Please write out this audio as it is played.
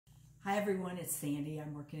Hi everyone, it's Sandy.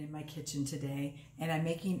 I'm working in my kitchen today and I'm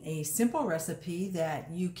making a simple recipe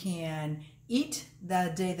that you can eat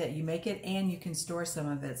the day that you make it and you can store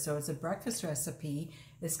some of it. So it's a breakfast recipe.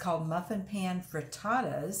 It's called Muffin Pan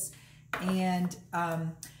Frittatas, and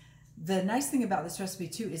the nice thing about this recipe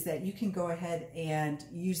too is that you can go ahead and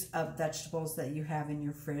use up vegetables that you have in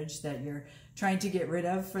your fridge that you're trying to get rid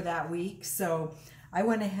of for that week. So I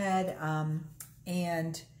went ahead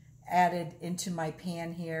and added into my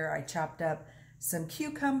pan here, I chopped up some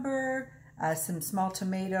cucumber, some small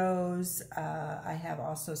tomatoes. I have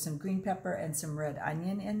also some green pepper and some red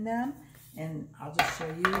onion in them. And I'll just show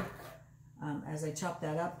you as I chop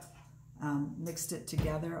that up, mixed it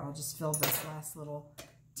together. I'll just fill this last little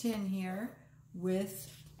tin here with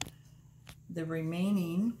the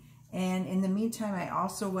remaining. And in the meantime, I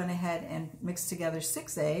also went ahead and mixed together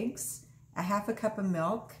 6 eggs, a half a cup of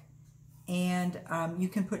milk, and you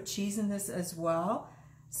can put cheese in this as well.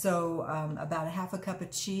 So about a half a cup of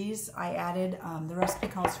cheese I added. The recipe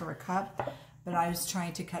calls for a cup, but I was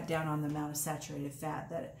trying to cut down on the amount of saturated fat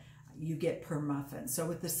that you get per muffin. So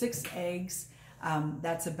with the 6 eggs,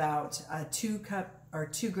 that's about 2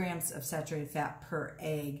 grams of saturated fat per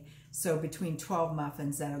egg. So between 12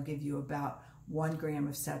 muffins, that'll give you about 1 gram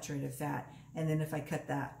of saturated fat. And then if I cut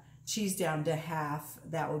that cheese down to half,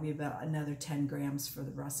 that will be about another 10 grams for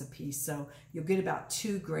the recipe. So you'll get about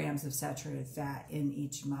 2 grams of saturated fat in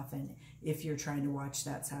each muffin if you're trying to watch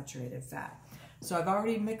that saturated fat. So I've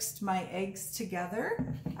already mixed my eggs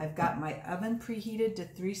together. I've got my oven preheated to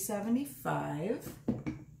 375.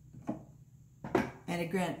 And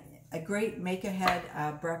again, a great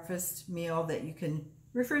make-ahead breakfast meal that you can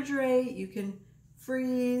refrigerate, you can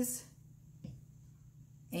freeze,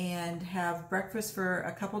 and have breakfast for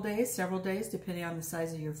a couple days, several days, depending on the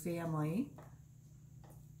size of your family.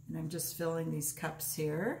 And I'm just filling these cups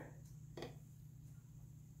here.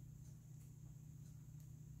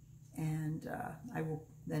 And I will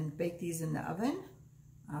then bake these in the oven.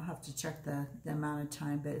 I'll have to check the amount of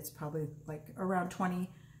time, but it's probably like around 20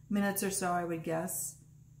 minutes or so, I would guess.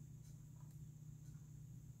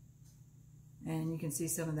 And you can see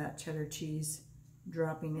some of that cheddar cheese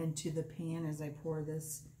dropping into the pan as I pour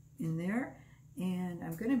this in there. And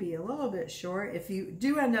I'm going to be a little bit short. If you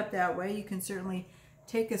do end up that way, you can certainly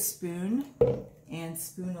take a spoon and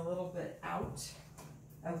spoon a little bit out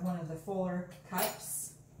of one of the fuller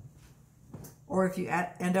cups. Or if you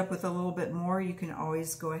end up with a little bit more, you can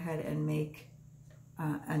always go ahead and make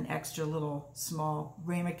an extra little small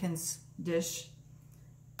ramekins dish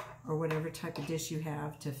or whatever type of dish you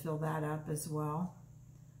have to fill that up as well.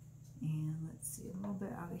 And let's see, a little bit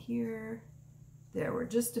out of here. There, we're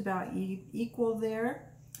just about equal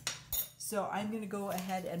there. So I'm going to go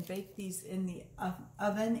ahead and bake these in the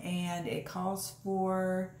oven, and it calls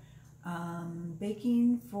for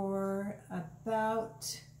baking for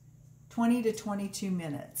about 20 to 22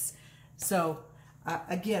 minutes. So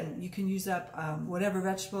again, you can use up whatever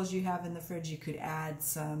vegetables you have in the fridge. You could add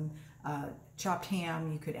some chopped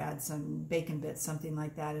ham, you could add some bacon bits, something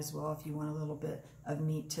like that as well if you want a little bit of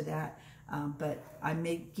meat to that. But I'm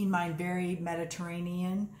making mine very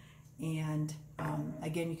Mediterranean, and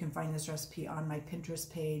again, you can find this recipe on my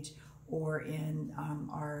Pinterest page or in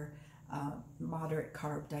our moderate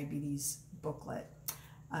carb diabetes booklet.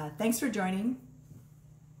 Thanks for joining.